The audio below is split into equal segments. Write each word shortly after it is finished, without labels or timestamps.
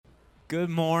Good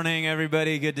morning,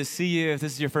 everybody. Good to see you. If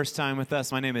this is your first time with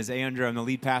us, my name is Andrew. I'm the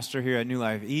lead pastor here at New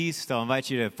Life East. I'll invite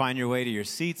you to find your way to your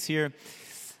seats here.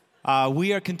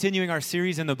 We are continuing our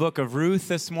series in the book of Ruth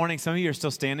this morning. Some of you are still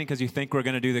standing because you think we're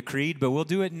going to do the creed, but we'll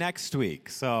do it next week.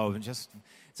 So it's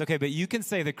okay, but you can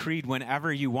say the creed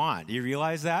whenever you want. Do you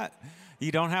realize that?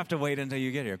 You don't have to wait until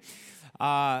you get here.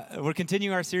 We're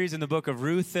continuing our series in the book of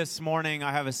Ruth this morning.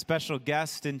 I have a special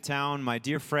guest in town. My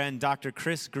dear friend, Dr.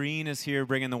 Chris Green, is here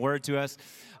bringing the word to us.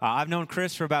 I've known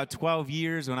Chris for about 12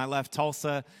 years. When I left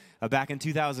Tulsa back in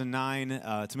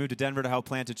 2009 to move to Denver to help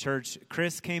plant a church,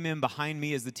 Chris came in behind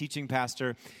me as the teaching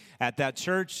pastor at that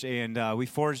church, and we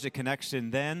forged a connection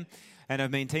then, and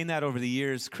I've maintained that over the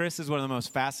years. Chris is one of the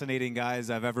most fascinating guys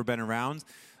I've ever been around.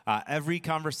 Every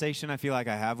conversation I feel like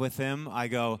I have with him, I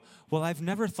go, well, I've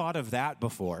never thought of that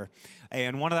before.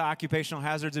 And one of the occupational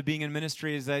hazards of being in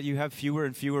ministry is that you have fewer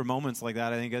and fewer moments like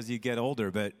that, I think, as you get older.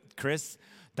 But Chris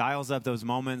dials up those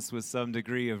moments with some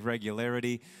degree of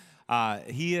regularity.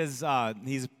 He's a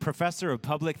professor of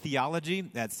public theology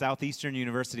at Southeastern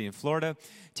University in Florida,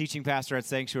 teaching pastor at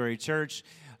Sanctuary Church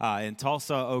in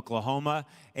Tulsa, Oklahoma.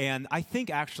 And I think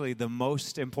actually the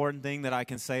most important thing that I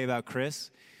can say about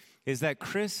Chris is that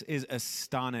Chris is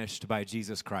astonished by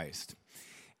Jesus Christ.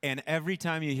 And every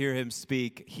time you hear him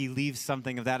speak, he leaves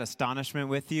something of that astonishment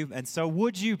with you. And so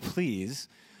would you please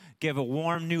give a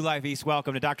warm New Life East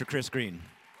welcome to Dr. Chris Green.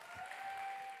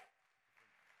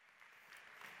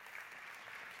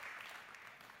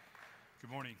 Good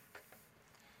morning.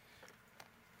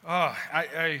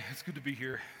 It's good to be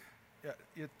here.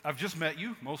 I've just met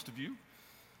you, most of you,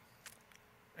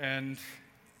 and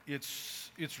it's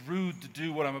rude to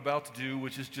do what I'm about to do,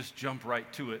 which is just jump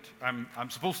right to it. I'm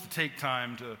supposed to take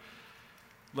time to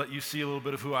let you see a little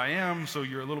bit of who I am, so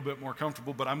you're a little bit more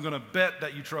comfortable. But I'm going to bet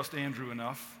that you trust Andrew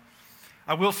enough.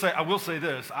 I will say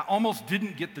this: I almost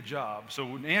didn't get the job. So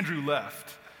when Andrew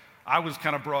left, I was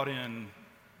kind of brought in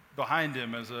behind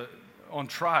him on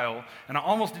trial, and I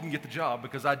almost didn't get the job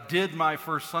because I did my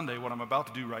first Sunday, what I'm about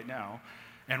to do right now,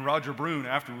 and Roger Brune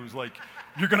afterwards was like,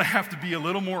 you're going to have to be a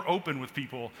little more open with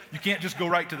people. You can't just go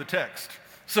right to the text.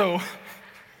 So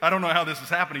I don't know how this is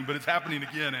happening, but it's happening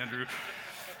again, Andrew.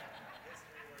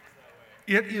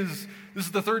 This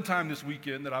is the third time this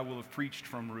weekend that I will have preached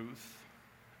from Ruth,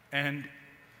 and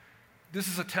this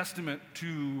is a testament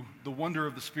to the wonder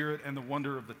of the Spirit and the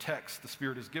wonder of the text the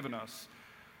Spirit has given us.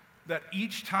 That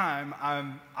each time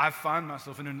I find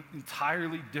myself in an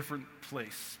entirely different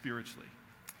place spiritually.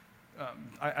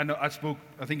 I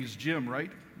think it's Jim,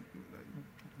 right?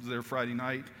 Was there Friday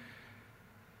night.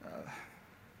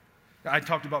 I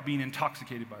talked about being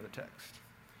intoxicated by the text.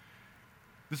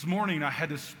 This morning I had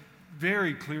this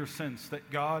very clear sense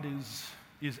that God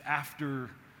is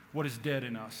after what is dead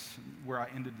in us, where I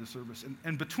ended the service.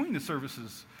 And between the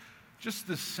services, just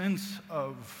this sense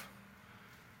of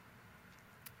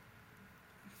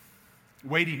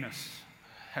weightiness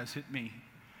has hit me.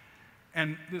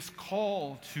 And this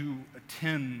call to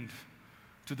attend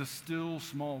to the still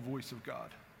small voice of God.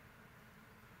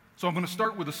 So I'm going to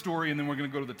start with a story, and then we're going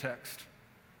to go to the text.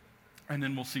 And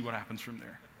then we'll see what happens from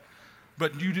there.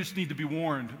 But you just need to be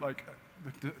warned, like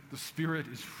the Spirit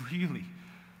is really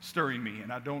stirring me,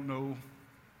 and I don't know,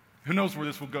 who knows where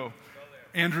this will go.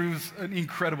 Andrew's an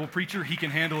incredible preacher. He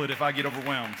can handle it if I get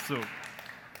overwhelmed. So,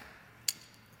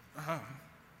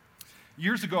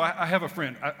 years ago, I have a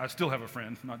friend. I still have a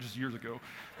friend, not just years ago.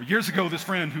 But years ago, this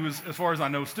friend, who is, as far as I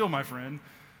know, still my friend,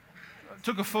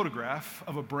 took a photograph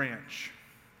of a branch.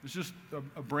 It's just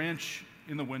a branch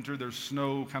in the winter. There's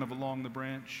snow kind of along the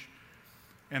branch.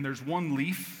 And there's one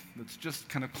leaf that's just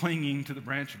kind of clinging to the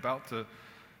branch, about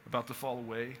to fall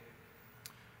away.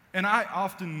 And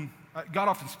God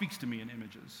often speaks to me in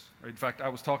images. Right? In fact, I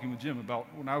was talking with Jim about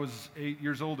when I was 8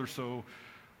 years old or so.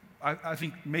 I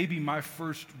think maybe my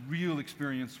first real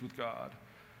experience with God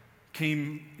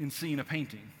came in seeing a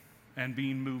painting and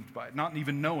being moved by it, not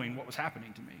even knowing what was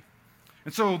happening to me.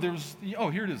 And so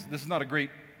here it is. This is not a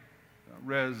great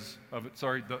res of it.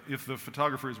 Sorry, if the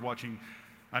photographer is watching,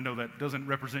 I know that doesn't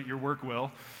represent your work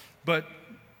well, but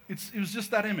it was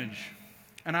just that image.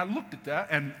 And I looked at that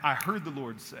and I heard the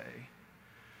Lord say,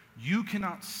 you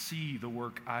cannot see the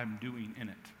work I'm doing in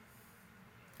it,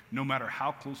 no matter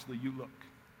how closely you look.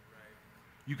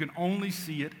 You can only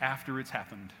see it after it's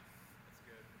happened.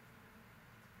 That's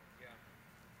good. Yeah.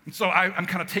 And so I'm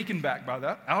kind of taken back by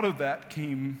that. Out of that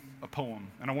came a poem,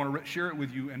 and I want to share it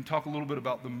with you and talk a little bit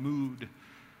about the mood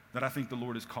that I think the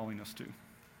Lord is calling us to.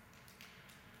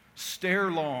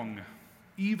 Stare long,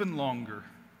 even longer,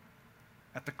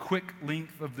 at the quick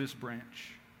length of this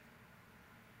branch.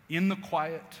 In the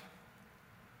quiet,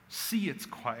 see its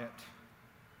quiet,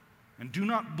 and do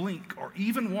not blink or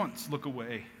even once look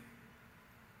away,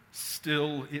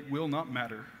 still it will not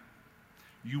matter.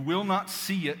 You will not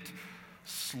see it.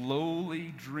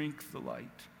 Slowly drink the light,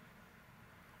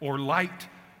 or light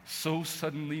so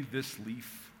suddenly this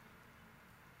leaf.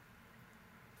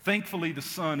 Thankfully, the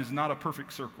sun is not a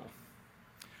perfect circle,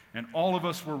 and all of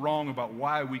us were wrong about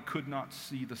why we could not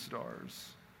see the stars.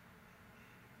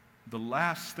 The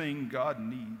last thing God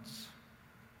needs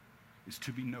is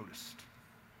to be noticed.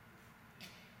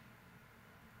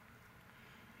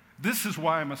 This is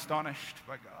why I'm astonished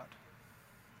by God.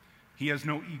 He has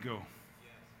no ego.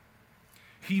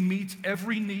 He meets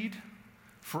every need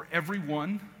for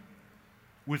everyone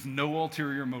with no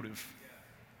ulterior motive.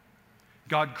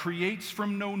 God creates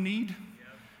from no need.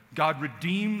 God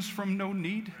redeems from no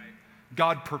need.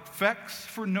 God perfects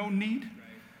for no need.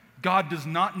 God does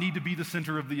not need to be the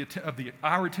center of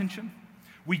our attention.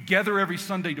 We gather every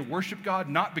Sunday to worship God,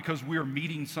 not because we are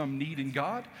meeting some need in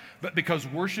God, but because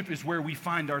worship is where we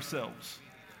find ourselves.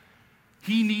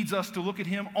 He needs us to look at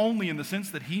him only in the sense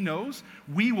that he knows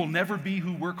we will never be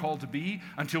who we're called to be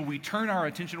until we turn our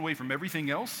attention away from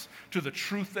everything else to the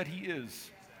truth that he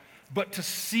is. But to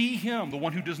see him, the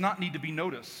one who does not need to be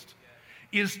noticed,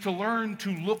 is to learn to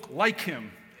look like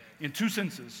him in two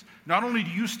senses. Not only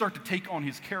do you start to take on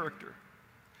his character,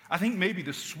 I think maybe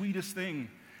the sweetest thing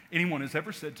anyone has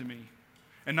ever said to me,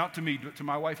 and not to me, but to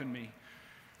my wife and me.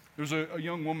 There was a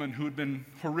young woman who had been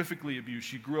horrifically abused.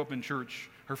 She grew up in church.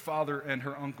 Her father and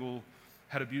her uncle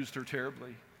had abused her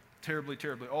terribly, terribly,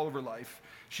 terribly, all of her life.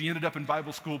 She ended up in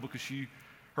Bible school because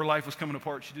her life was coming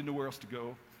apart. She didn't know where else to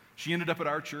go. She ended up at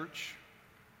our church.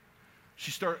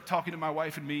 She started talking to my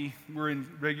wife and me. We're in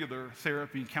regular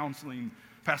therapy and counseling,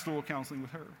 pastoral counseling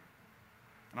with her.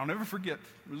 And I'll never forget,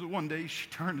 it was one day she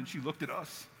turned and she looked at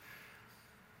us.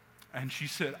 And she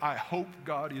said, I hope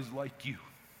God is like you.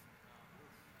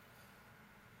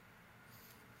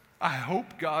 I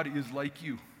hope God is like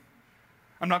you.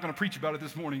 I'm not going to preach about it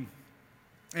this morning.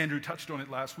 Andrew touched on it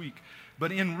last week.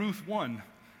 But in Ruth 1,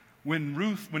 when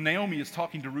Naomi is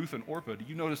talking to Ruth and Orpah, do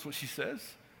you notice what she says?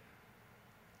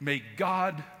 May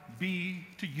God be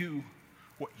to you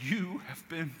what you have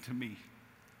been to me.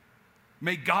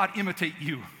 May God imitate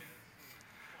you.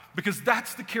 Because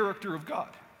that's the character of God.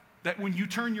 That when you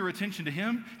turn your attention to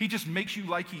him, he just makes you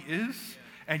like he is.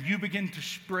 And you begin to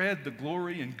spread the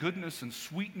glory and goodness and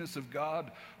sweetness of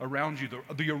God around you.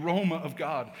 The aroma of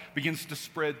God begins to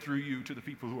spread through you to the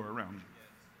people who are around you.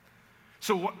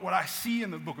 So what I see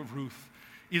in the book of Ruth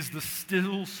is the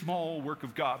still small work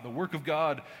of God. The work of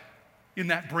God in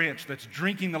that branch that's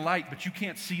drinking the light, but you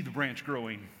can't see the branch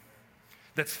growing.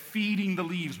 That's feeding the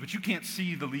leaves, but you can't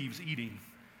see the leaves eating.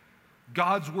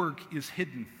 God's work is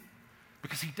hidden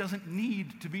because he doesn't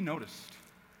need to be noticed.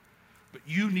 But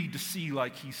you need to see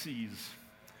like he sees.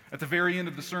 At the very end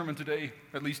of the sermon today,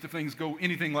 at least if things go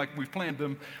anything like we've planned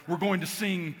them, we're going to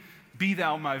sing, Be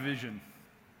Thou My Vision.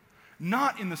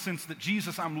 Not in the sense that,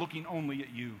 Jesus, I'm looking only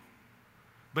at you,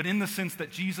 but in the sense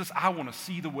that, Jesus, I want to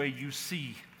see the way you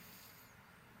see.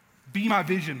 Be my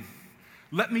vision.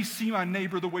 Let me see my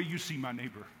neighbor the way you see my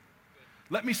neighbor.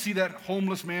 Let me see that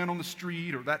homeless man on the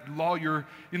street, or that lawyer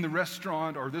in the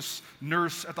restaurant, or this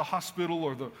nurse at the hospital,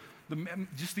 or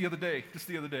just the other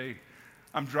day,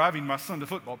 I'm driving my son to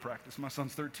football practice. My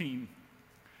son's 13.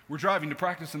 We're driving to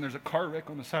practice, and there's a car wreck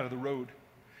on the side of the road.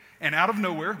 And out of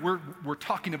nowhere, we're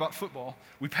talking about football.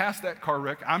 We passed that car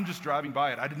wreck. I'm just driving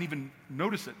by it. I didn't even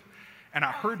notice it. And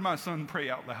I heard my son pray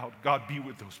out loud, God, be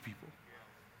with those people.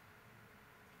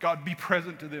 God, be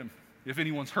present to them. If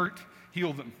anyone's hurt,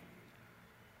 heal them.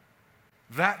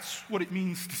 That's what it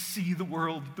means to see the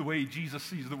world the way Jesus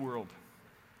sees the world.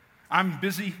 I'm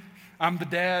busy. I'm the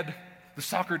dad, the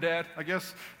soccer dad, I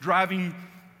guess, driving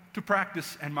to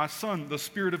practice, and my son, the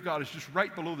Spirit of God, is just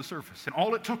right below the surface. And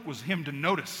all it took was him to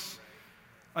notice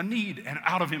a need, and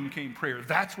out of him came prayer.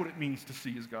 That's what it means to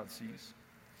see as God sees.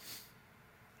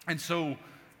 And so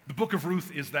the book of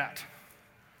Ruth is that.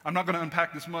 I'm not going to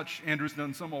unpack this much. Andrew's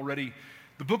done some already.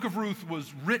 The book of Ruth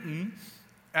was written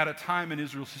at a time in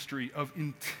Israel's history of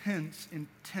intense,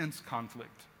 intense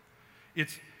conflict.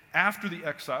 It's after the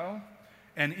exile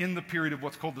and in the period of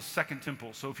what's called the Second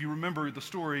Temple. So if you remember the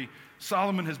story,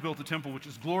 Solomon has built a temple which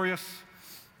is glorious,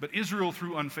 but Israel,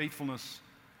 through unfaithfulness,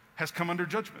 has come under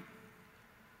judgment.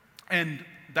 And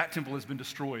that temple has been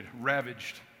destroyed,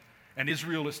 ravaged. And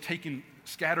Israel is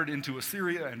scattered into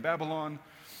Assyria and Babylon,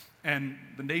 and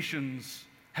the nations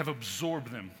have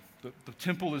absorbed them. The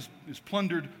temple is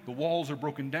plundered, the walls are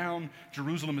broken down,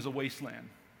 Jerusalem is a wasteland.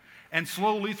 And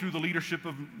slowly, through the leadership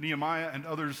of Nehemiah and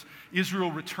others, Israel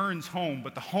returns home,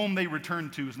 but the home they return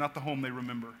to is not the home they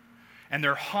remember. and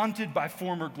they're haunted by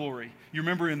former glory. You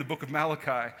remember in the book of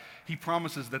Malachi, he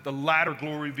promises that the latter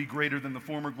glory will be greater than the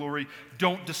former glory.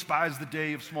 Don't despise the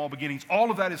day of small beginnings.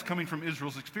 All of that is coming from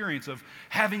Israel's experience of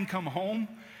having come home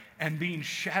and being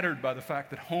shattered by the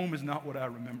fact that home is not what I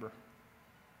remember.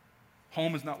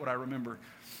 Home is not what I remember.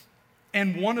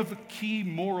 And one of the key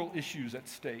moral issues at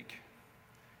stake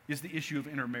is the issue of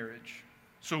intermarriage.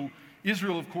 So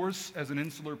Israel, of course, as an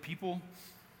insular people,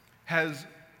 has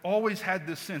always had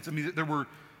this sense. I mean, there were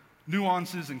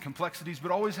nuances and complexities,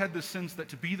 but always had this sense that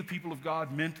to be the people of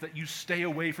God meant that you stay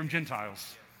away from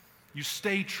Gentiles. You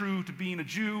stay true to being a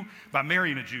Jew by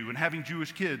marrying a Jew and having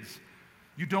Jewish kids.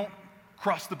 You don't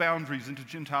cross the boundaries into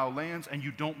Gentile lands, and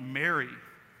you don't marry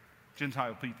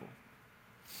Gentile people.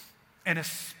 And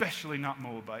especially not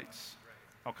Moabites.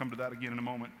 I'll come to that again in a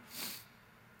moment.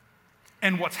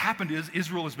 And what's happened is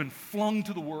Israel has been flung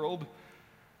to the world,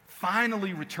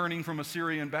 finally returning from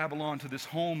Assyria and Babylon to this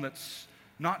home that's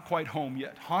not quite home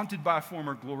yet, haunted by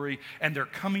former glory, and they're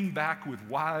coming back with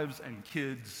wives and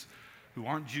kids who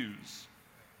aren't Jews.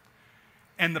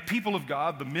 And the people of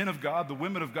God, the men of God, the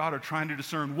women of God are trying to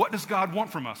discern, what does God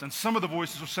want from us? And some of the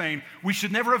voices are saying, we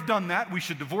should never have done that. We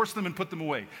should divorce them and put them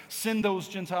away. Send those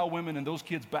Gentile women and those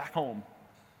kids back home.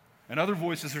 And other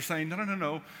voices are saying,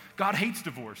 no. God hates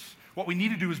divorce. What we need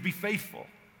to do is be faithful.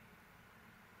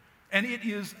 And it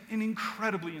is an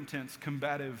incredibly intense,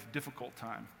 combative, difficult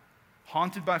time.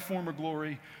 Haunted by former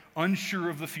glory, unsure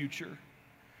of the future.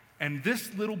 And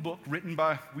this little book, written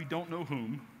by we don't know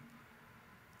whom,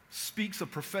 speaks a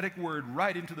prophetic word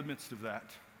right into the midst of that.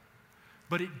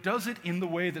 But it does it in the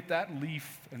way that that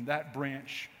leaf and that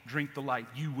branch drink the light.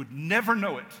 You would never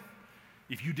know it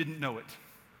if you didn't know it.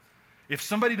 If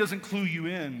somebody doesn't clue you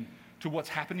in to what's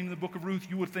happening in the book of Ruth,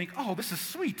 you would think, oh, this is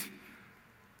sweet.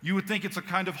 You would think it's a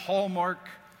kind of Hallmark,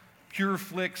 Pure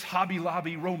Flix, Hobby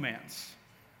Lobby romance.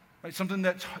 Right? Something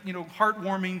that's,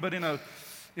 heartwarming, but in a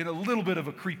little bit of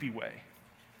a creepy way.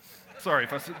 Sorry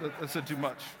if I said too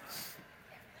much.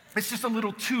 It's just a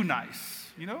little too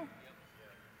nice,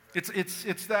 It's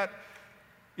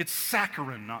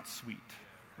saccharine, not sweet,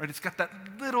 right? It's got that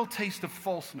little taste of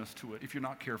falseness to it if you're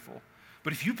not careful.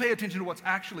 But if you pay attention to what's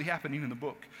actually happening in the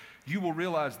book, you will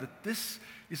realize that this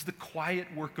is the quiet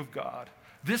work of God.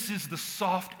 This is the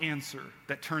soft answer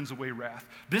that turns away wrath.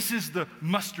 This is the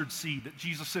mustard seed that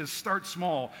Jesus says start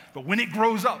small, but when it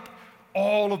grows up,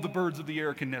 all of the birds of the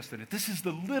air can nest in it. This is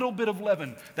the little bit of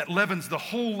leaven that leavens the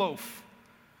whole loaf.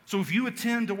 So if you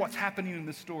attend to what's happening in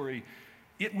this story,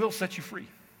 it will set you free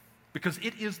because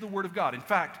it is the Word of God. In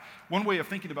fact, one way of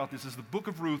thinking about this is the book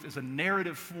of Ruth is a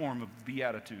narrative form of the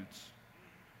Beatitudes.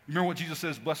 You remember what Jesus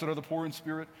says, blessed are the poor in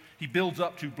spirit? He builds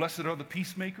up to, blessed are the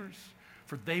peacemakers,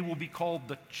 for they will be called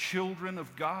the children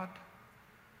of God.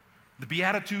 The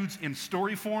Beatitudes in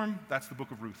story form, that's the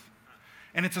book of Ruth.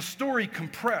 And it's a story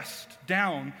compressed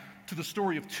down to the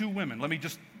story of two women. Let me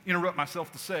just interrupt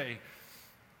myself to say,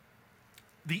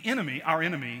 the enemy, our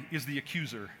enemy, is the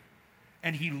accuser.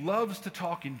 And he loves to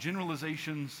talk in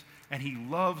generalizations, and he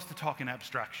loves to talk in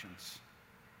abstractions.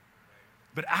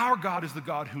 But our God is the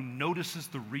God who notices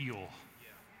the real.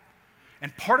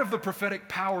 And part of the prophetic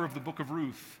power of the book of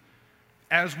Ruth,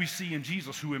 as we see in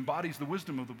Jesus, who embodies the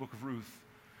wisdom of the book of Ruth,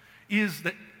 is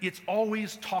that it's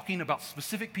always talking about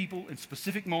specific people in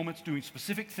specific moments doing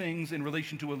specific things in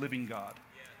relation to a living God.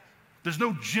 There's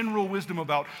no general wisdom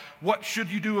about what should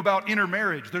you do about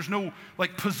intermarriage. There's no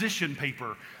position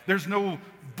paper. There's no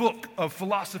book of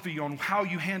philosophy on how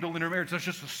you handle intermarriage. There's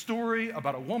just a story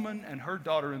about a woman and her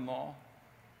daughter-in-law.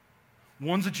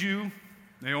 One's a Jew,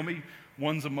 Naomi.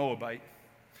 One's a Moabite.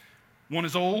 One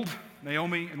is old,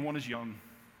 Naomi, and one is young.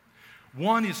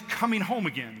 One is coming home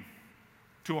again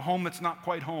to a home that's not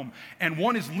quite home. And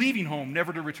one is leaving home,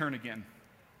 never to return again.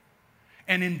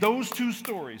 And in those two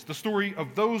stories, the story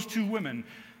of those two women,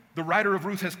 the writer of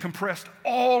Ruth has compressed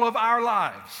all of our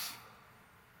lives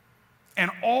and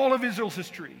all of Israel's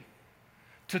history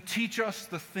to teach us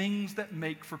the things that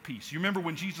make for peace. You remember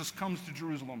when Jesus comes to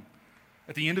Jerusalem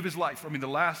at the end of his life, the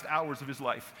last hours of his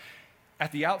life,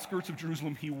 at the outskirts of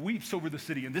Jerusalem, he weeps over the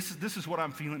city. And this is what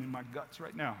I'm feeling in my guts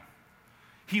right now.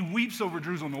 He weeps over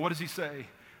Jerusalem, and what does he say?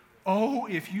 Oh,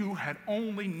 if you had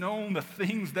only known the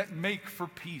things that make for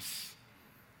peace.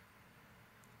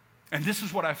 And this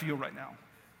is what I feel right now.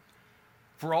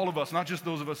 For all of us, not just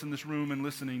those of us in this room and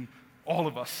listening, all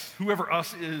of us, whoever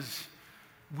us is,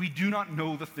 we do not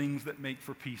know the things that make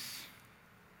for peace.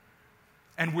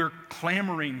 And we're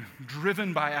clamoring,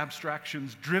 driven by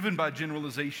abstractions, driven by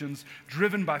generalizations,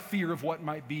 driven by fear of what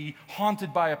might be,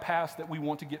 haunted by a past that we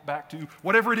want to get back to.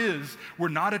 Whatever it is, we're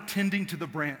not attending to the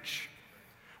branch.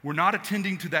 We're not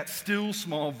attending to that still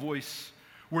small voice.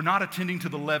 We're not attending to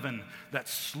the leaven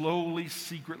that's slowly,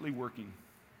 secretly working.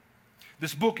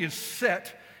 This book is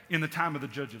set in the time of the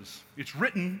Judges. It's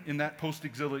written in that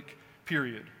post-exilic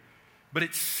period, but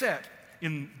it's set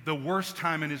in the worst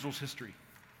time in Israel's history.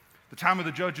 The time of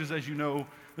the Judges, as you know,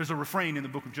 there's a refrain in the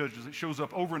book of Judges. It shows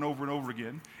up over and over and over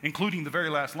again, including the very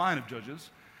last line of Judges,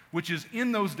 which is,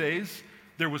 in those days,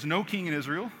 there was no king in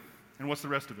Israel, and what's the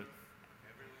rest of it?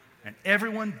 And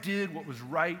everyone did what was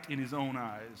right in his own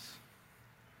eyes.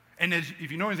 And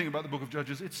if you know anything about the book of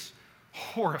Judges, it's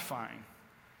horrifying.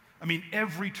 I mean,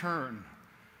 every turn,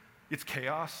 it's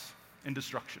chaos and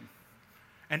destruction.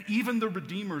 And even the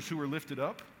redeemers who are lifted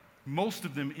up, most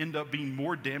of them end up being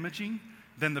more damaging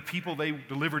than the people they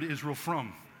delivered Israel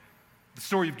from. The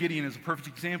story of Gideon is a perfect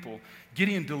example.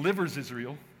 Gideon delivers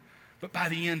Israel, but by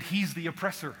the end, he's the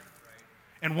oppressor.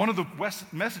 And one of the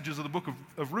messages of the book of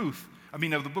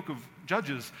the book of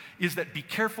Judges, is that be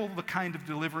careful the kind of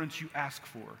deliverance you ask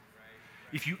for.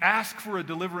 If you ask for a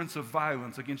deliverance of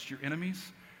violence against your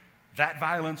enemies, that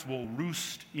violence will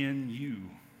roost in you.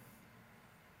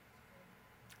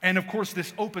 And of course,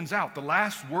 this opens out. The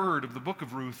last word of the book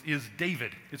of Ruth is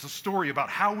David. It's a story about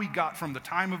how we got from the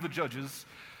time of the Judges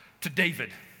to David.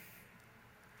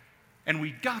 And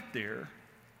we got there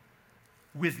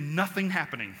with nothing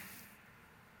happening.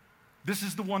 This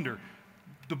is the wonder.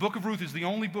 The book of Ruth is the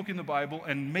only book in the Bible,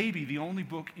 and maybe the only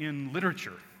book in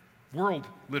literature, world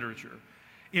literature,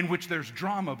 in which there's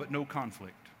drama but no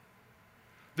conflict.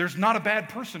 There's not a bad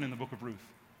person in the book of Ruth.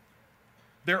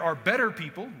 There are better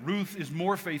people. Ruth is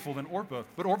more faithful than Orpah,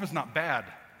 but Orpah's not bad.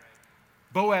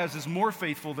 Boaz is more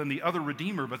faithful than the other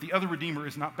redeemer, but the other redeemer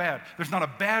is not bad. There's not a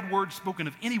bad word spoken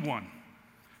of anyone.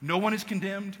 No one is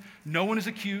condemned. No one is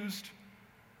accused.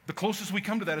 The closest we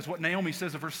come to that is what Naomi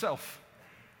says of herself.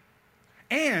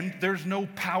 And there's no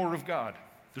power of God.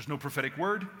 There's no prophetic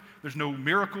word. There's no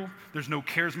miracle. There's no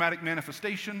charismatic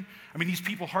manifestation. I mean, these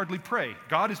people hardly pray.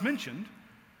 God is mentioned,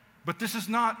 but this is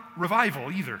not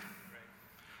revival either.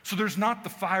 So there's not the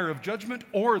fire of judgment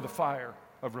or the fire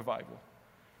of revival.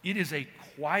 It is a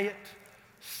quiet,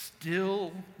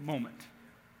 still moment.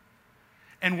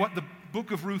 And what the book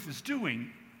of Ruth is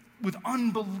doing with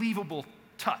unbelievable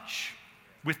touch,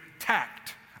 with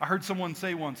tact. I heard someone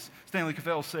say once, Stanley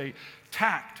Cavell say,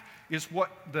 tact is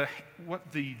what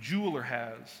the jeweler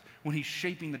has when he's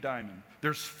shaping the diamond.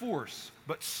 There's force,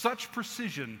 but such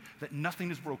precision that nothing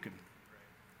is broken.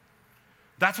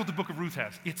 That's what the book of Ruth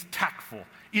has. It's tactful.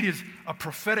 It is a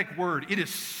prophetic word. It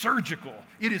is surgical.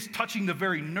 It is touching the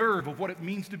very nerve of what it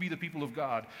means to be the people of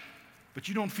God. But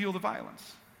you don't feel the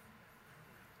violence.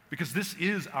 Because this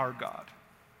is our God.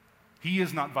 He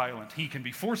is not violent. He can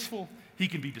be forceful. He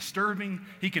can be disturbing.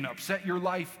 He can upset your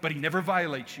life, but he never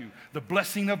violates you. The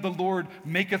blessing of the Lord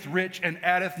maketh rich and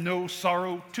addeth no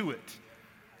sorrow to it.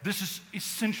 This is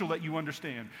essential that you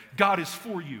understand. God is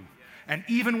for you. And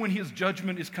even when his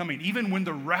judgment is coming, even when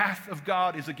the wrath of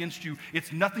God is against you,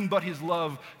 it's nothing but his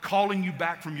love calling you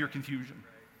back from your confusion.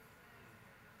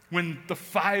 When the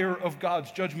fire of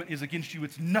God's judgment is against you,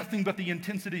 it's nothing but the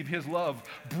intensity of his love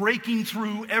breaking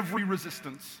through every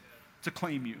resistance to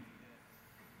claim you.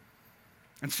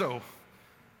 And so,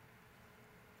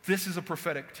 this is a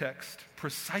prophetic text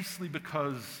precisely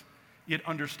because it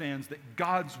understands that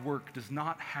God's work does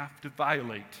not have to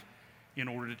violate in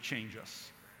order to change us.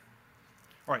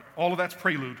 All right, all of that's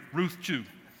prelude. Ruth 2.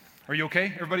 Are you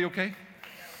okay? Everybody okay?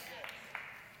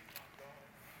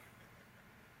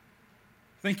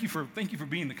 Thank you for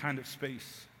being the kind of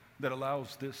space that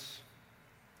allows this.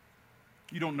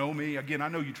 You don't know me. Again, I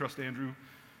know you trust Andrew.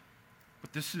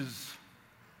 But this is,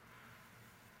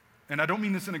 and I don't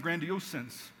mean this in a grandiose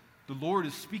sense, the Lord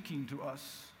is speaking to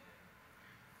us.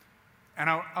 And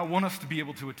I want us to be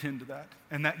able to attend to that,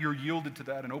 and that you're yielded to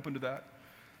that and open to that.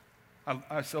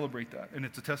 I celebrate that, and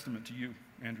it's a testament to you,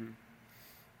 Andrew.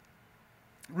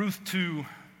 Ruth 2,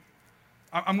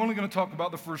 I'm only going to talk about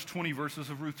the first 20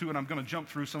 verses of Ruth 2, and I'm going to jump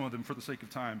through some of them for the sake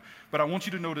of time. But I want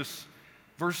you to notice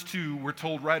verse 2, we're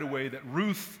told right away that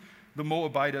Ruth, the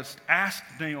Moabitess, asked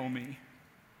Naomi,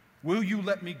 "Will you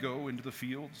let me go into the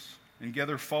fields and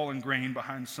gather fallen grain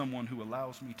behind someone who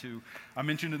allows me to?" I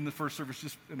mentioned in the first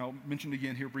service, and I'll mention it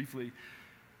again here briefly.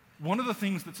 One of the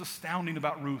things that's astounding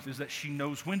about Ruth is that she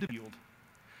knows when to yield.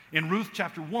 In Ruth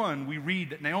chapter 1, we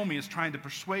read that Naomi is trying to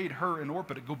persuade her and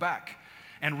Orpah to go back.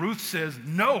 And Ruth says,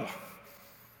 no.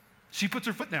 She puts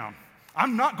her foot down.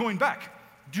 I'm not going back.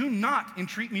 Do not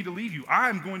entreat me to leave you.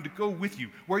 I'm going to go with you.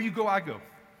 Where you go, I go.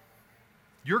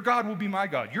 Your God will be my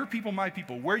God. Your people, my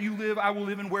people. Where you live, I will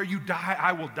live, and where you die,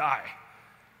 I will die.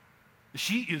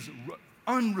 She is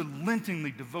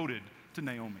unrelentingly devoted to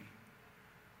Naomi.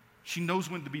 She knows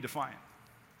when to be defiant.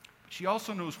 she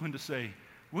also knows when to say,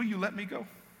 will you let me go?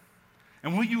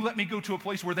 And will you let me go to a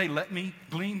place where they let me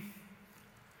glean?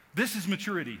 This is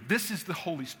maturity. This is the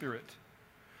Holy Spirit.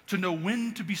 To know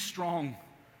when to be strong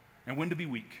and when to be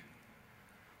weak.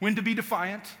 When to be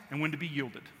defiant and when to be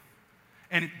yielded.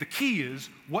 And the key is,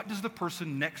 what does the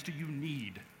person next to you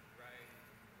need?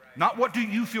 Not what do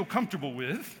you feel comfortable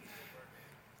with,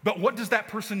 but what does that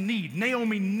person need?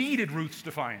 Naomi needed Ruth's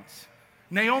defiance.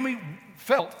 Naomi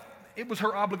felt it was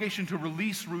her obligation to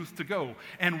release Ruth to go.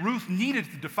 And Ruth needed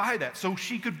to defy that so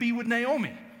she could be with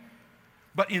Naomi.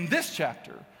 But in this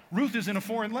chapter, Ruth is in a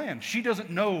foreign land. She doesn't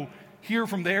know here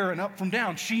from there and up from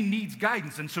down. She needs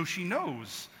guidance, and so she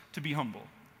knows to be humble.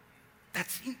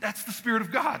 That's the Spirit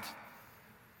of God.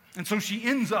 And so she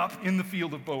ends up in the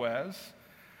field of Boaz.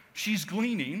 She's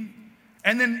gleaning.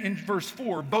 And then in verse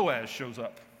 4, Boaz shows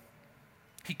up.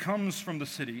 He comes from the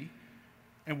city.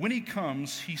 And when he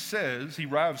comes, he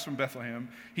arrives from Bethlehem.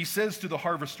 He says to the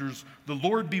harvesters, the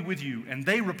Lord be with you. And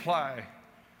they reply,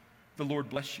 the Lord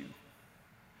bless you.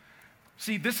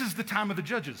 See, this is the time of the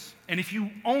judges. And if you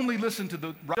only listen to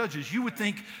the judges, you would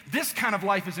think this kind of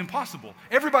life is impossible.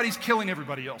 Everybody's killing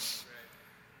everybody else.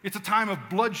 It's a time of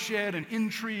bloodshed and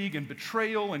intrigue and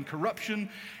betrayal and corruption.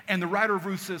 And the writer of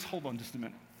Ruth says, hold on just a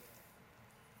minute.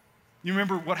 You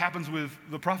remember what happens with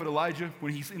the prophet Elijah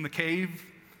when he's in the cave?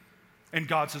 And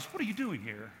God says, what are you doing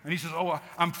here? And he says,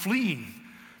 I'm fleeing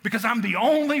because I'm the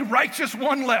only righteous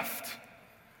one left.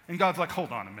 And God's like,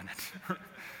 hold on a minute.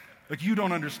 Like, you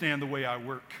don't understand the way I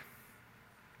work.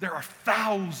 There are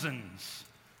thousands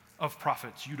of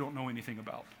prophets you don't know anything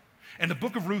about. And the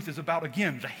book of Ruth is about,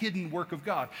 again, the hidden work of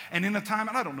God. And in a time,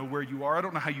 and I don't know where you are, I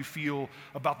don't know how you feel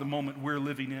about the moment we're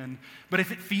living in, but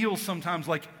if it feels sometimes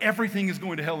like everything is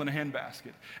going to hell in a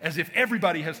handbasket, as if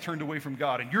everybody has turned away from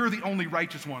God and you're the only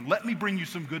righteous one, let me bring you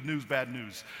some good news, bad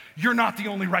news. You're not the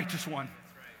only righteous one.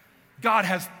 God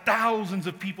has thousands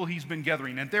of people he's been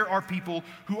gathering, and there are people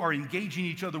who are engaging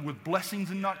each other with blessings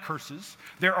and not curses.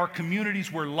 There are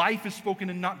communities where life is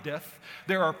spoken and not death.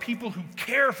 There are people who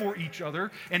care for each other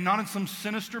and not in some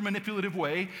sinister, manipulative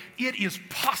way. It is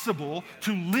possible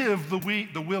to live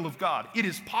the will of God. It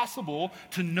is possible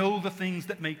to know the things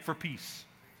that make for peace.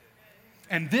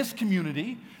 And this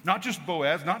community, not just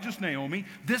Boaz, not just Naomi,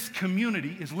 this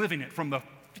community is living it from the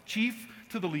chief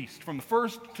to the least, from the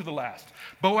first to the last.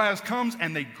 Boaz comes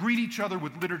and they greet each other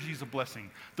with liturgies of blessing.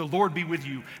 The Lord be with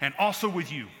you and also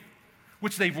with you,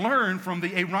 which they've learned from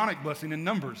the Aaronic blessing in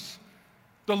Numbers.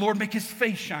 The Lord make his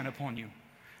face shine upon you.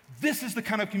 This is the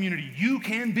kind of community you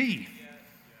can be.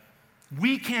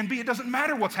 We can be. It doesn't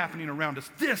matter what's happening around us.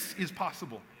 This is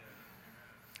possible.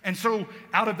 And so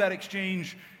out of that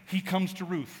exchange, he comes to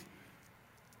Ruth.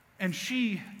 And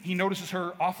he notices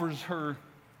her, offers her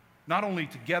not only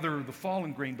to gather the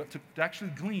fallen grain, but to actually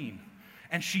glean.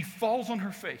 And she falls on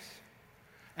her face.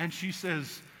 And she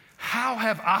says, how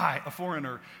have I, a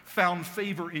foreigner, found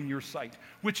favor in your sight?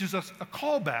 Which is a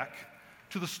callback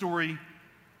to the story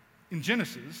in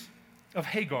Genesis of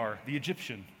Hagar, the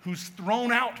Egyptian, who's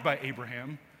thrown out by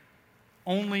Abraham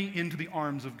only into the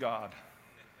arms of God.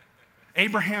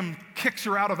 Abraham kicks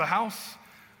her out of the house,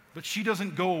 but she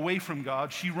doesn't go away from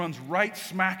God. She runs right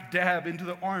smack dab into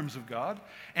the arms of God.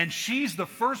 And she's the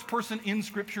first person in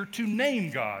Scripture to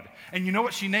name God. And you know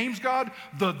what she names God?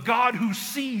 The God who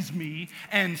sees me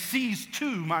and sees to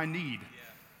my need.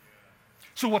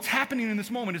 So what's happening in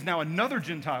this moment is now another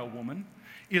Gentile woman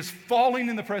is falling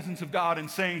in the presence of God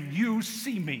and saying, you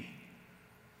see me.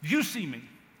 You see me.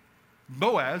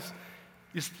 Boaz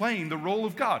is playing the role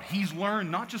of God. He's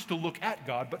learned not just to look at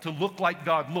God, but to look like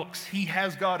God looks. He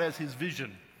has God as his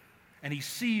vision, and he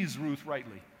sees Ruth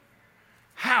rightly.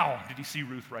 How did he see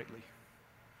Ruth rightly?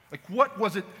 Like, what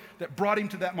was it that brought him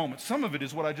to that moment? Some of it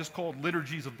is what I just called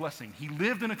liturgies of blessing. He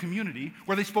lived in a community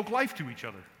where they spoke life to each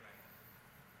other.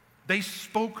 They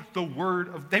spoke the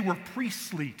word they were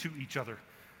priestly to each other.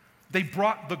 They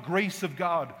brought the grace of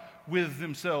God with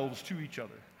themselves to each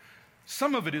other.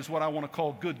 Some of it is what I want to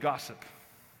call good gossip.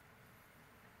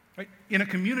 Right? In a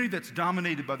community that's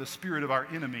dominated by the spirit of our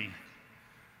enemy,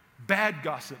 bad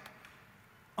gossip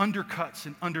undercuts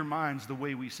and undermines the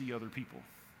way we see other people.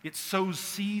 It sows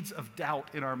seeds of doubt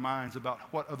in our minds about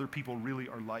what other people really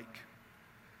are like.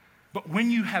 But when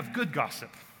you have good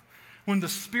gossip, when the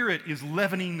Spirit is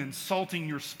leavening and salting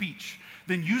your speech,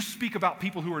 then you speak about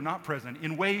people who are not present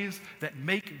in ways that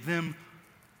make them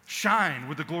shine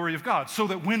with the glory of God, so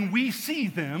that when we see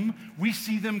them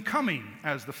coming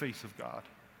as the face of God.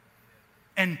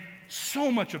 And so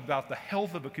much about the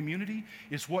health of a community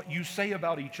is what you say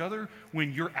about each other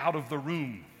when you're out of the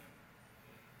room.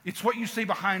 It's what you say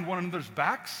behind one another's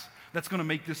backs that's going to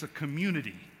make this a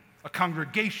community. a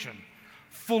congregation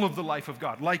full of the life of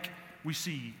God, like we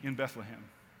see in Bethlehem.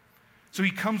 So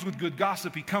he comes with good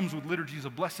gossip, he comes with liturgies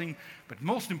of blessing, but the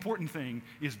most important thing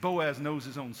is Boaz knows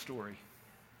his own story,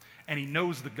 and he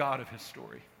knows the God of his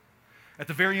story. At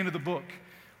the very end of the book,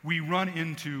 we run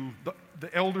into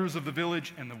the elders of the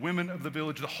village and the women of the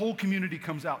village. The whole community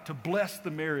comes out to bless the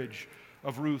marriage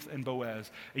of Ruth and Boaz.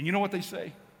 And you know what they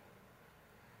say?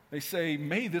 They say,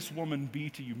 may this woman be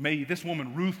to you, may this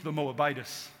woman, Ruth the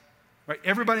Moabitess. Right?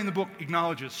 Everybody in the book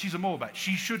acknowledges she's a Moabite.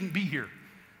 She shouldn't be here.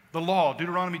 The law,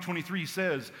 Deuteronomy 23,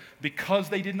 says, because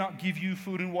they did not give you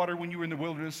food and water when you were in the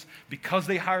wilderness, because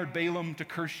they hired Balaam to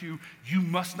curse you, you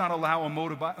must not allow a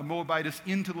Moabitess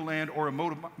into the land, or a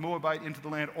Moabite into the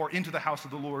land, or into the house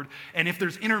of the Lord. And if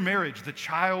there's intermarriage, the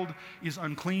child is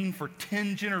unclean for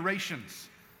 10 generations.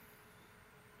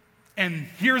 And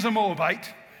here's a Moabite,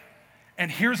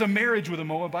 and here's a marriage with a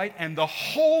Moabite, and the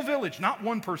whole village, not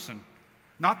one person,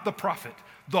 not the prophet,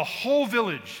 the whole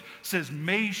village says,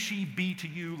 may she be to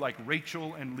you like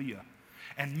Rachel and Leah,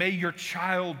 and may your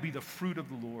child be the fruit of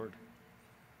the Lord.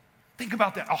 Think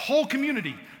about that. A whole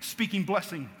community speaking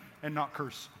blessing and not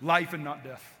curse, life and not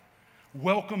death,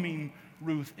 welcoming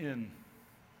Ruth in.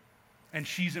 And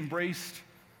she's embraced.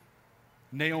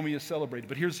 Naomi is celebrated.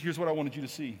 But here's what I wanted you to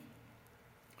see.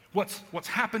 What's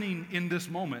happening in this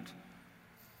moment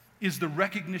is the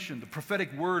recognition, the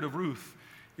prophetic word of Ruth,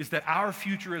 is that our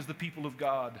future as the people of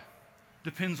God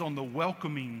depends on the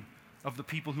welcoming of the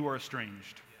people who are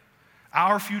estranged.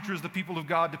 Our future as the people of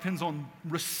God depends on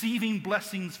receiving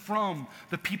blessings from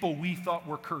the people we thought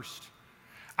were cursed.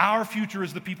 Our future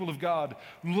as the people of God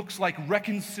looks like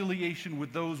reconciliation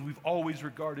with those we've always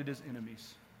regarded as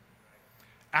enemies.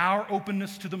 Our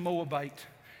openness to the Moabite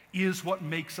is what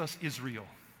makes us Israel.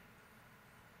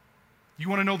 You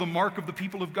want to know the mark of the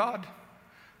people of God?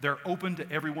 They're open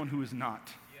to everyone who is not.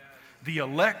 The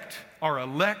elect are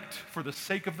elect for the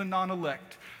sake of the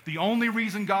non-elect. The only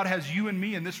reason God has you and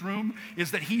me in this room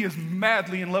is that he is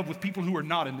madly in love with people who are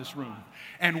not in this room.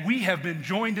 And we have been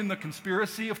joined in the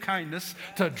conspiracy of kindness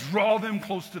to draw them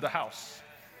close to the house.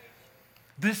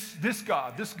 This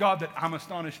God that I'm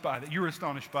astonished by, that you're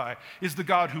astonished by, is the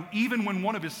God who, even when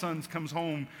one of his sons comes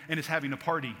home and is having a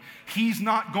party, he's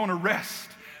not going to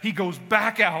rest. He goes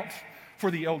back out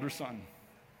for the elder son.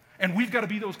 And we've got to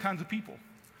be those kinds of people.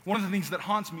 One of the things that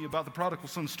haunts me about the prodigal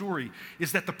son story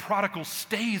is that the prodigal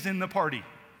stays in the party.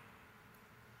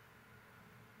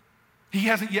 He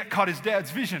hasn't yet caught his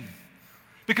dad's vision.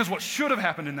 Because what should have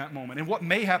happened in that moment, and what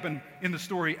may happen in the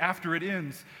story after it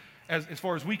ends, as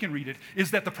far as we can read it, is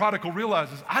that the prodigal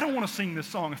realizes, I don't want to sing this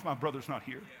song if my brother's not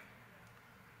here.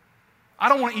 I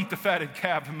don't want to eat the fatted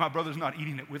calf if my brother's not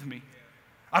eating it with me.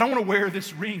 I don't want to wear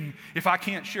this ring if I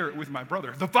can't share it with my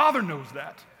brother. The Father knows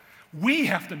that. We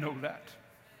have to know that.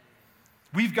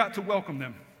 We've got to welcome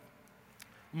them.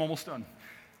 I'm almost done.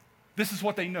 This is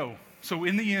what they know. So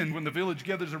in the end, when the village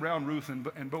gathers around Ruth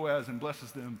and Boaz and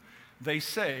blesses them, they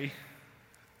say,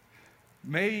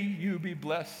 may you be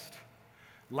blessed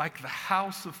like the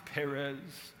house of Perez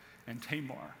and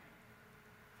Tamar.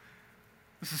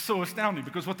 This is so astounding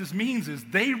because what this means is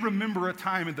they remember a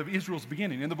time in Israel's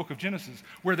beginning, in the book of Genesis,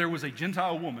 where there was a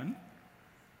Gentile woman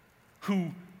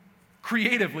who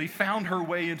creatively found her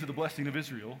way into the blessing of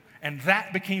Israel, and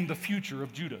that became the future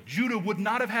of Judah. Judah would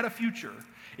not have had a future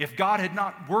if God had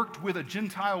not worked with a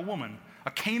Gentile woman,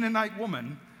 a Canaanite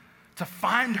woman, to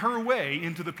find her way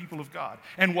into the people of God.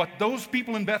 And what those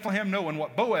people in Bethlehem know and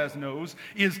what Boaz knows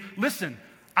is, listen,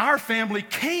 our family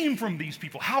came from these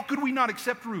people. How could we not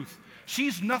accept Ruth?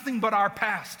 She's nothing but our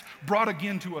past brought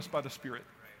again to us by the Spirit.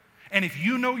 And if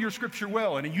you know your scripture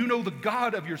well, and you know the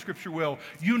God of your scripture well,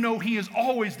 you know he is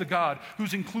always the God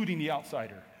who's including the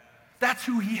outsider. That's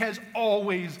who he has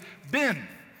always been.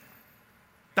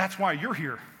 That's why you're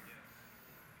here.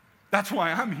 That's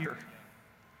why I'm here.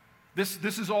 This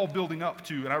is all building up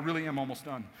to, and I really am almost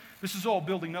done, this is all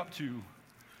building up to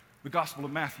the Gospel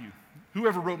of Matthew.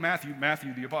 Whoever wrote Matthew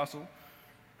the apostle,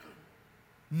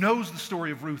 knows the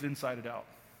story of Ruth inside and out.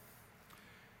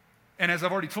 And as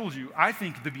I've already told you, I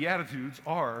think the Beatitudes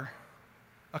are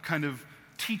a kind of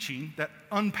teaching that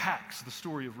unpacks the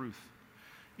story of Ruth.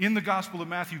 In the Gospel of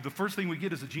Matthew, the first thing we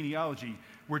get is a genealogy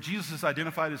where Jesus is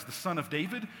identified as the son of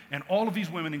David, and all of these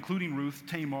women, including Ruth,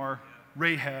 Tamar,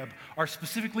 Rahab, are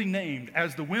specifically named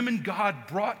as the women God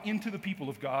brought into the people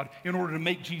of God in order to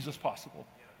make Jesus possible.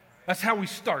 That's how we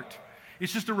start.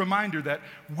 It's just a reminder that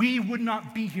we would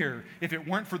not be here if it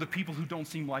weren't for the people who don't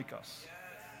seem like us.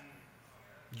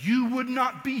 You would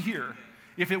not be here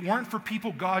if it weren't for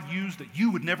people God used that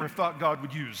you would never have thought God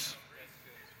would use.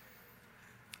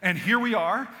 And here we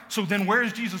are. So then where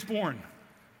is Jesus born?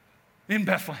 in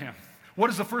Bethlehem. What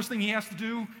is the first thing he has to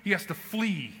do? He has to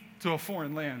flee to a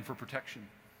foreign land for protection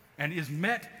and is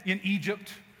met in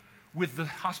Egypt with the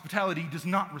hospitality he does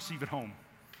not receive at home.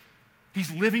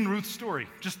 He's living Ruth's story,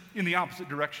 just in the opposite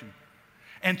direction.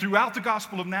 And throughout the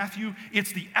Gospel of Matthew,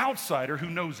 it's the outsider who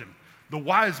knows him. The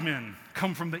wise men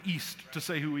come from the east to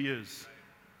say who he is.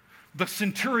 The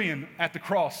centurion at the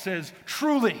cross says,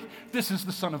 truly, this is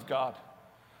the Son of God.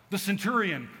 The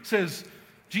centurion says,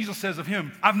 Jesus says of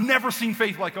him, I've never seen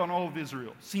faith like on all of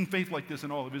Israel, seen faith like this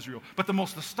in all of Israel. But the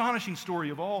most astonishing story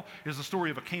of all is the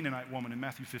story of a Canaanite woman in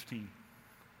Matthew 15.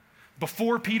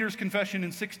 Before Peter's confession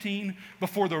in 16,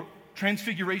 before the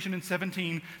transfiguration in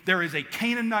 17, there is a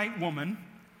Canaanite woman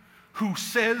who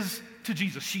says to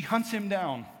Jesus, she hunts him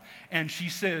down, and she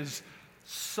says,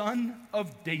 Son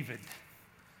of David,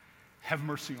 have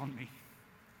mercy on me.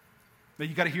 Now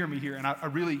you got to hear me here, and I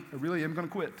really am going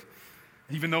to quit.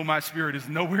 Even though my spirit is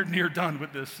nowhere near done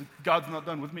with this. God's not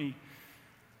done with me.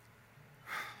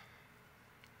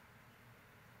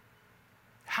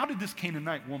 How did this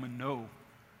Canaanite woman know?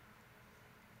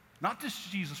 Not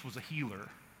just Jesus was a healer,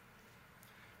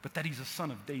 but that he's a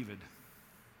son of David.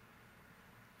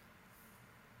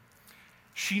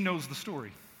 She knows the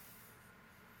story.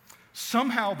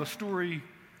 Somehow the story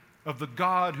of the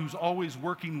God who's always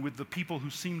working with the people who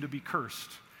seem to be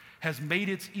cursed has made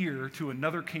its ear to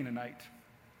another Canaanite.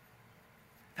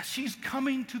 Now she's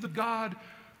coming to the God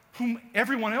whom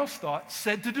everyone else thought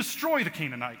said to destroy the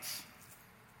Canaanites.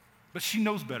 But she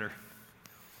knows better.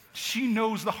 She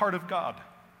knows the heart of God.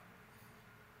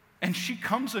 And she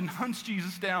comes and hunts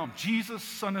Jesus down. Jesus,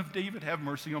 Son of David, have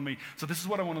mercy on me. So this is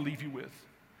what I want to leave you with.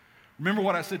 Remember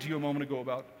what I said to you a moment ago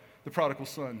about the prodigal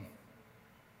son.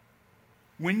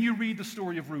 When you read the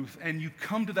story of Ruth and you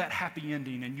come to that happy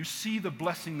ending and you see the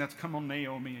blessing that's come on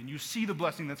Naomi and you see the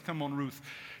blessing that's come on Ruth,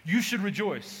 you should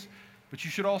rejoice. But you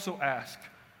should also ask,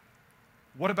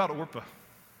 what about Orpah?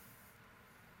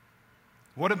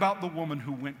 What about the woman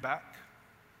who went back?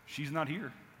 She's not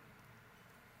here.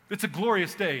 It's a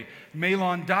glorious day.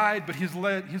 Mahlon died, but his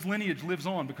lineage lives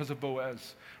on because of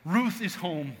Boaz. Ruth is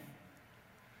home.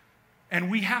 And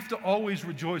we have to always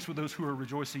rejoice with those who are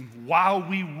rejoicing while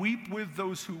we weep with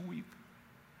those who weep.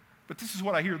 But this is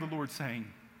what I hear the Lord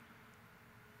saying.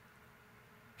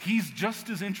 He's just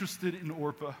as interested in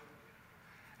Orpah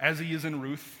as he is in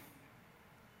Ruth.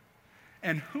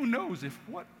 And who knows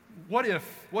what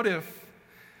if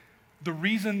the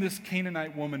reason this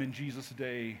Canaanite woman in Jesus'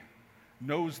 day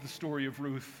knows the story of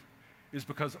Ruth is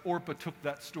because Orpah took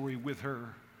that story with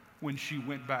her when she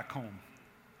went back home.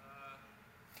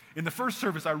 In the first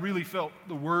service, I really felt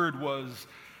the word was,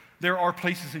 there are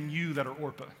places in you that are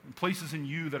Orpah, and places in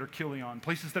you that are Kilion,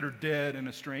 places that are dead and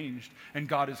estranged, and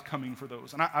God is coming for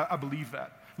those. And I believe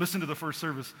that. Listen to the first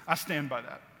service. I stand by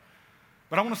that.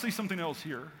 But I want to say something else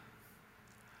here.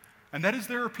 And that is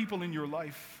there are people in your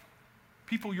life,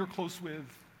 people you're close with,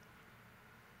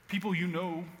 people you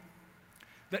know,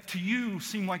 that to you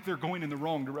seem like they're going in the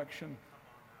wrong direction.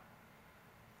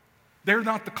 They're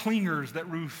not the clingers that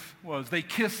Ruth was. They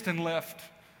kissed and left.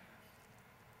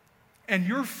 And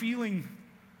you're feeling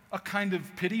a kind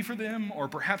of pity for them, or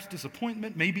perhaps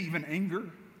disappointment, maybe even anger.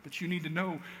 But you need to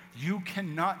know, you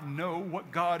cannot know what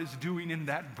God is doing in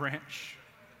that branch.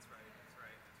 That's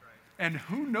right. And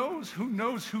who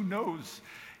knows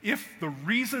if the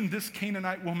reason this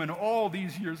Canaanite woman all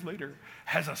these years later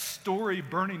has a story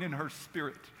burning in her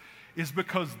spirit is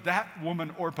because that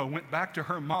woman, Orpah, went back to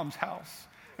her mom's house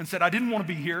and said, I didn't want to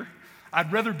be here.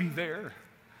 I'd rather be there.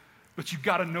 But you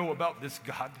got to know about this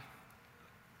God.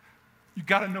 You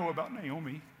got to know about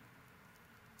Naomi.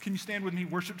 Can you stand with me?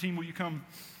 Worship team, will you come?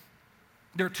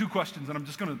 There are two questions, and I'm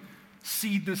just going to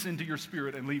seed this into your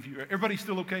spirit and leave you. Everybody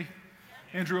still okay?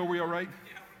 Andrew, are we all right?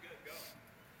 Yeah, we're good. Go.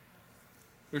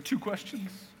 There are two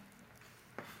questions.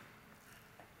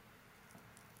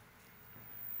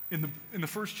 In the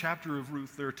first chapter of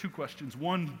Ruth, there are two questions.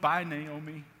 One by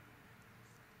Naomi,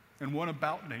 and one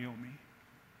about Naomi,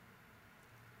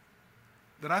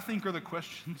 that I think are the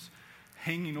questions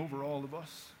hanging over all of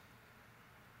us.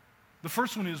 The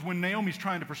first one is when Naomi's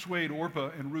trying to persuade Orpah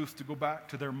and Ruth to go back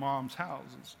to their mom's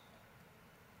houses,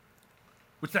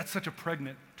 which that's such a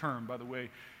pregnant term, by the way.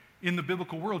 In the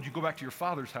biblical world, you go back to your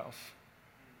father's house.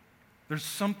 There's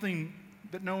something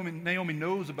that Naomi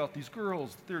knows about these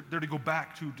girls. They're to go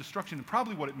back to destruction. And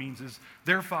probably what it means is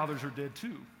their fathers are dead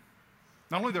too.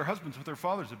 Not only their husbands, but their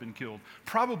fathers have been killed,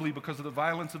 probably because of the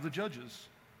violence of the judges.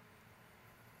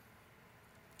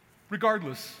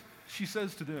 Regardless, she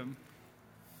says to them,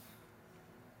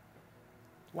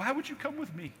 why would you come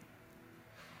with me?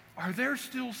 Are there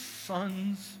still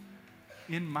sons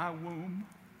in my womb?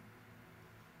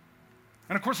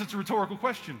 And of course, it's a rhetorical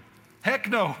question. Heck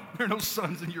no, there are no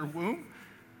sons in your womb.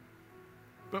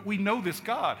 But we know this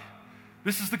God.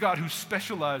 This is the God who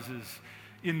specializes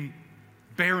in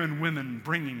barren women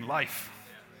bringing life.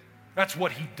 That's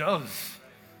what he does.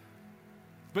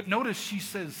 But notice she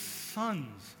says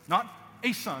sons, not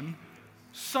a son,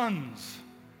 sons.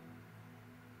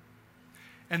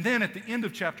 And then at the end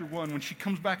of chapter 1, when she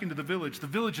comes back into the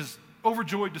village is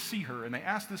overjoyed to see her, and they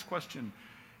ask this question,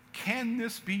 can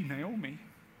this be Naomi?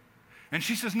 And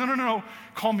she says, no,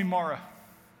 call me Mara.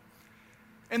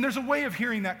 And there's a way of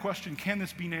hearing that question, can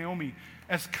this be Naomi,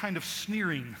 as kind of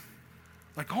sneering,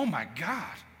 like, oh my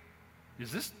God,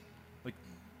 is this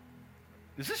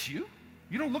you?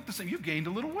 You don't look the same. You've gained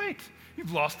a little weight.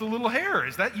 You've lost a little hair.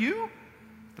 Is that you?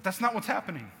 But that's not what's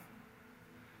happening.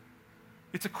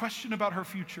 It's a question about her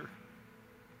future.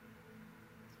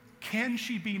 Can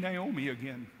she be Naomi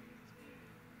again?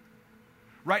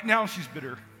 Right now, she's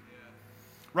bitter.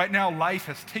 Right now, life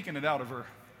has taken it out of her.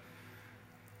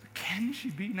 But can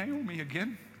she be Naomi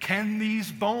again? Can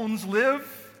these bones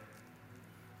live?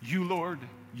 You, Lord,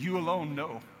 you alone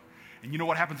know. And you know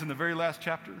what happens in the very last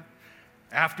chapter?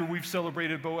 After we've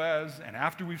celebrated Boaz and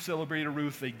after we've celebrated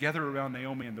Ruth, they gather around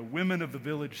Naomi, and the women of the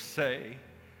village say,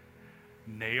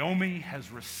 Naomi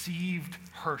has received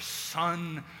her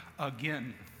son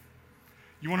again.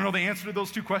 You want to know the answer to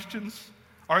those two questions?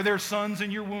 Are there sons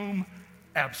in your womb?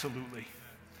 Absolutely.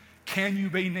 Can you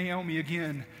be Naomi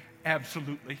again?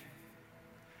 Absolutely.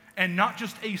 And not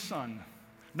just a son,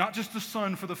 not just a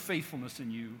son for the faithfulness in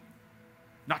you,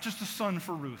 not just a son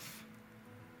for Ruth.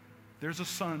 There's a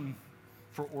son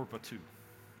for Orpah too.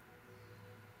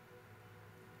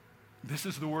 This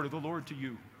is the word of the Lord to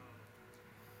you.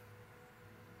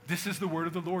 This is the word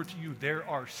of the Lord to you. There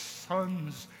are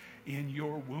sons in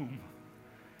your womb,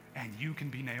 and you can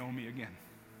be Naomi again.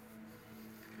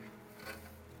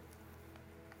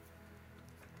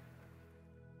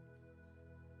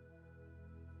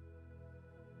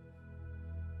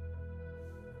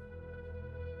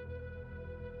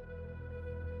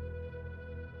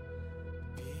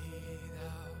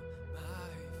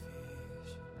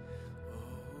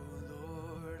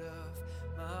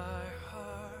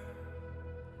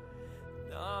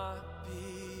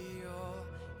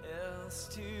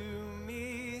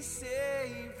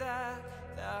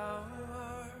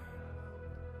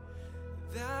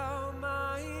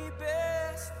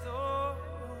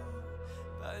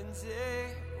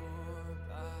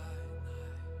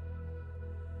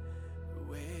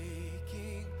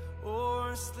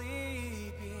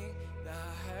 Sleeping,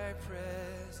 thy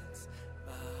presence,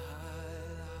 my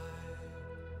life.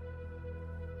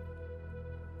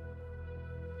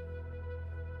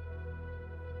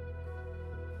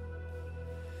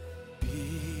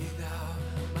 Be thou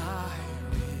my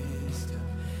wisdom,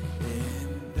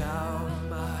 and thou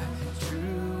my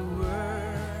true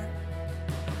word.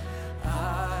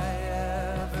 I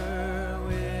ever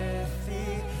with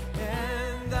thee,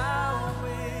 and thou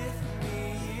with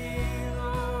me,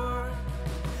 Lord.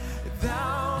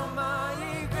 Thou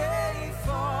my great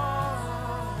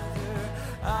Father,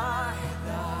 I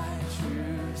thy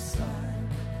true Son.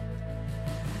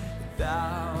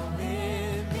 Thou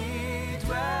in me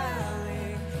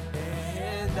dwelling,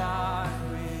 and I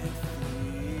with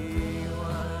thee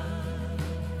one.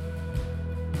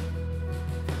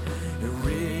 The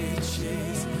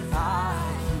riches I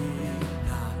hear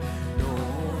not, no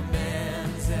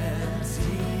man's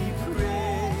empty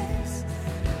praise.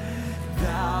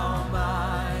 Thou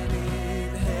mine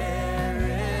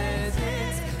inheritance,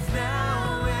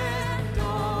 now and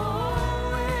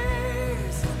always.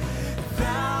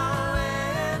 Thou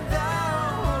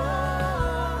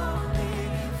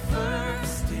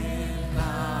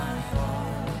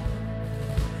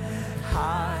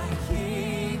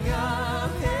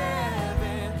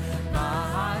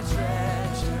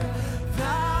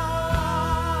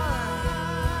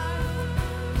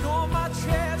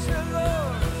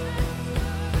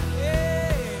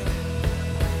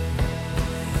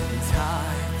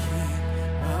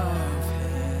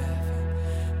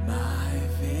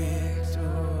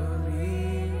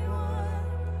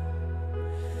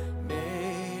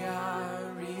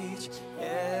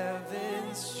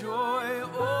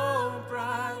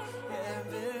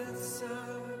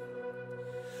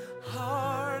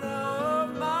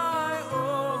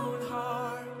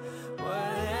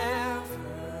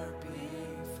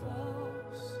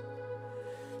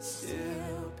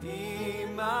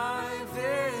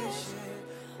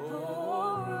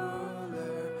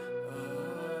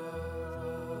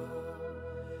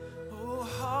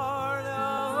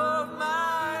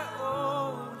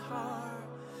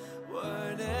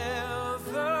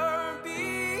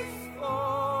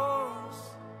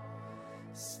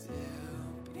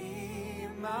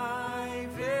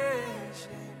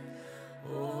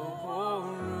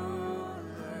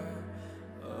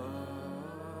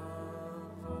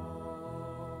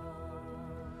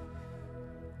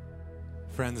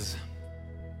Friends,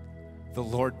 the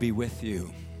Lord be with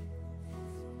you.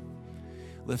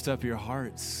 Lift up your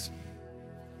hearts.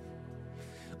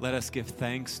 Let us give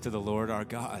thanks to the Lord our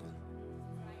God.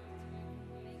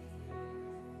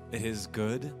 It is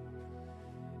good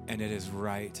and it is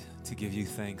right to give you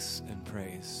thanks and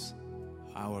praise,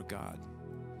 our God.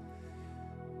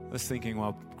 I was thinking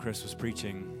while Chris was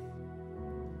preaching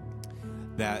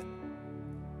that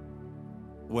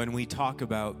when we talk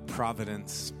about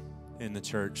providence in the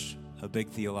church, a big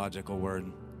theological word,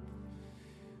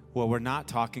 what we're not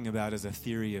talking about is a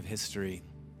theory of history,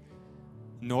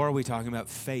 nor are we talking about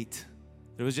fate.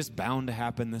 It was just bound to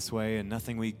happen this way and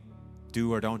nothing we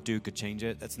do or don't do could change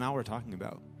it. That's not what we're talking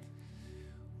about.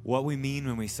 What we mean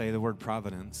when we say the word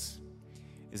providence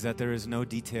is that there is no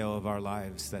detail of our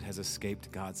lives that has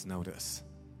escaped God's notice.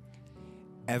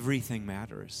 Everything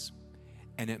matters,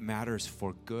 and it matters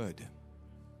for good.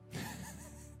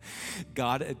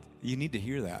 God, you need to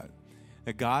hear that.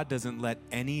 That God doesn't let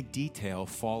any detail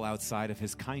fall outside of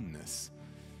his kindness.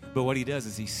 But what he does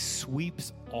is he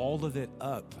sweeps all of it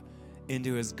up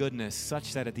into his goodness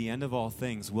such that at the end of all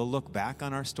things, we'll look back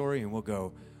on our story and we'll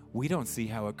go, we don't see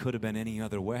how it could have been any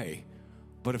other way.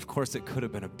 But of course it could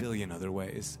have been a billion other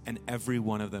ways. And every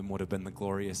one of them would have been the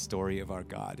glorious story of our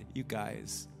God. You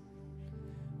guys,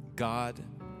 God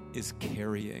is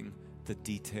carrying the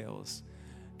details.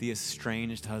 The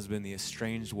estranged husband, the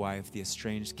estranged wife, the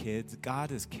estranged kids,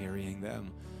 God is carrying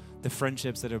them. The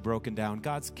friendships that have broken down,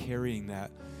 God's carrying that.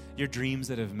 Your dreams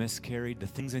that have miscarried, the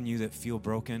things in you that feel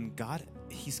broken, God,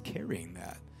 he's carrying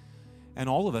that. And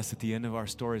all of us at the end of our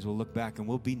stories will look back and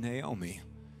we'll be Naomi.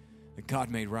 That God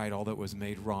made right all that was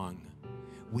made wrong.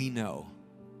 We know,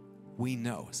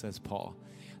 says Paul,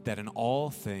 that in all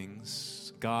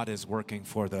things God is working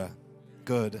for the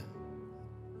good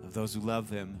of those who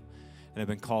love him and have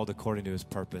been called according to his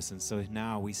purpose. And so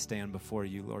now we stand before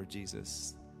you, Lord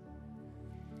Jesus,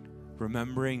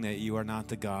 remembering that you are not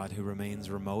the God who remains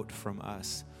remote from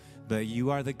us, but you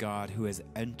are the God who has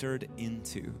entered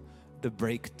into the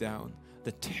breakdown,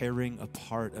 the tearing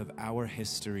apart of our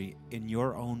history in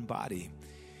your own body.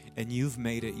 And you've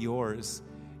made it yours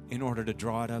in order to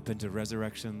draw it up into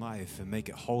resurrection life and make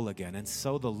it whole again. And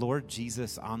so the Lord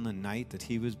Jesus, on the night that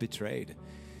he was betrayed,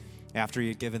 after he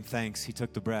had given thanks, he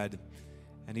took the bread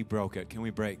and he broke it. Can we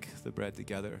break the bread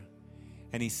together?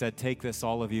 And he said, take this,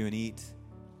 all of you, and eat.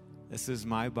 This is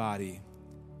my body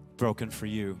broken for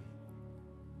you.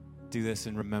 Do this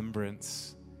in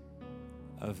remembrance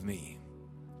of me.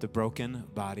 The broken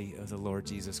body of the Lord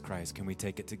Jesus Christ. Can we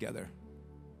take it together?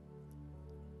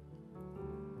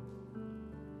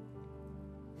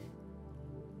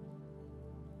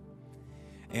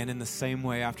 And in the same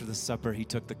way, after the supper, he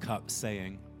took the cup,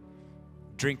 saying,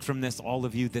 drink from this, all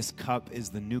of you. This cup is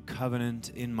the new covenant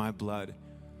in my blood,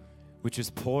 which is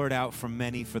poured out for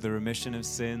many for the remission of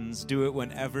sins. Do it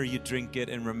whenever you drink it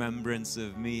in remembrance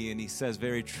of me. And he says,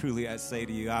 very truly, I say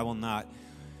to you, I will not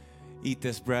eat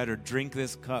this bread or drink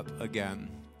this cup again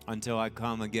until I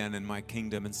come again in my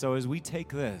kingdom. And so as we take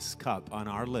this cup on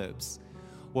our lips,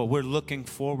 what we're looking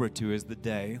forward to is the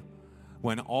day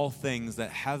when all things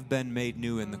that have been made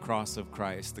new in the cross of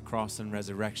Christ, the cross and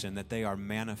resurrection, that they are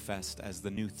manifest as the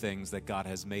new things that God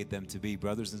has made them to be.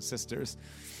 Brothers and sisters,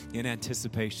 in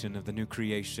anticipation of the new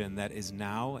creation that is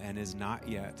now and is not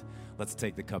yet, let's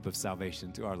take the cup of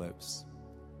salvation to our lips.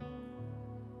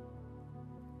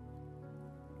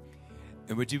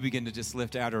 And would you begin to just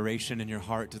lift adoration in your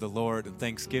heart to the Lord and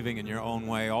thanksgiving in your own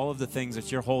way, all of the things that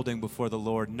you're holding before the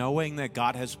Lord, knowing that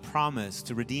God has promised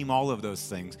to redeem all of those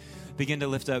things. Begin to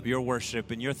lift up your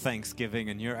worship and your thanksgiving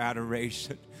and your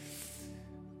adoration.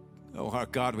 Oh, our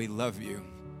God, we love you.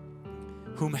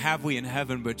 Whom have we in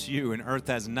heaven but you? And earth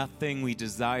has nothing we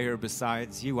desire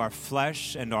besides you. Our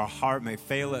flesh and our heart may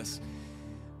fail us,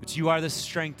 but you are the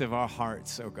strength of our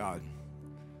hearts, oh God,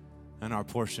 and our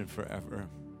portion forever.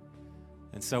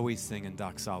 And so we sing in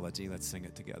doxology. Let's sing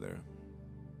it together.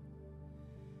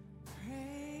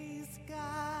 Praise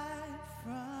God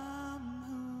from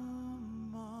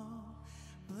whom all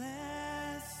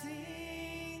blessings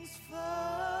flow.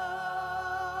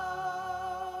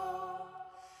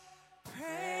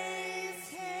 Praise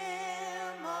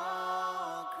him,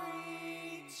 all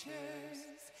creatures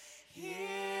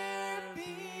here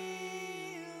below.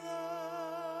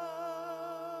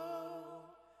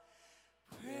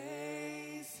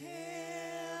 Praise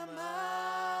him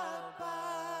above.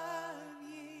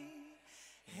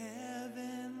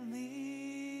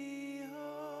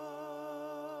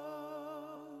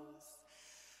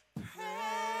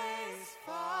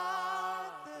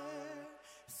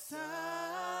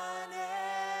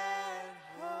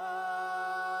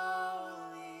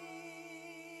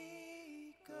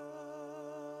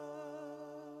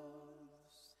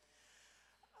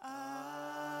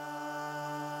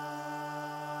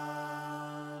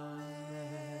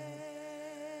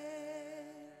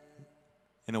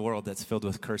 In a world that's filled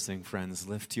with cursing, friends,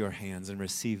 lift your hands and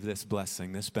receive this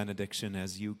blessing, this benediction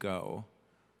as you go.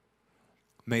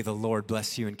 May the Lord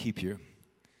bless you and keep you.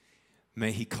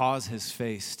 May he cause his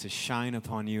face to shine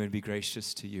upon you and be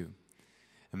gracious to you.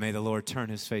 And may the Lord turn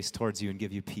his face towards you and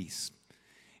give you peace.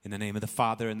 In the name of the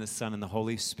Father, and the Son, and the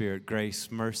Holy Spirit, grace,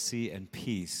 mercy, and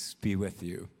peace be with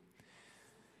you.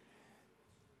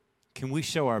 Can we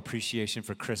show our appreciation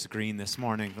for Chris Green this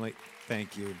morning?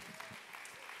 Thank you.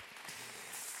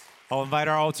 I'll invite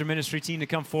our altar ministry team to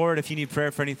come forward. If you need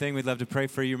prayer for anything, we'd love to pray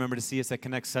for you. Remember to see us at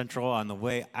Connect Central on the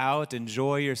way out.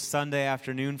 Enjoy your Sunday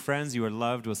afternoon, friends. You are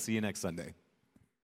loved. We'll see you next Sunday.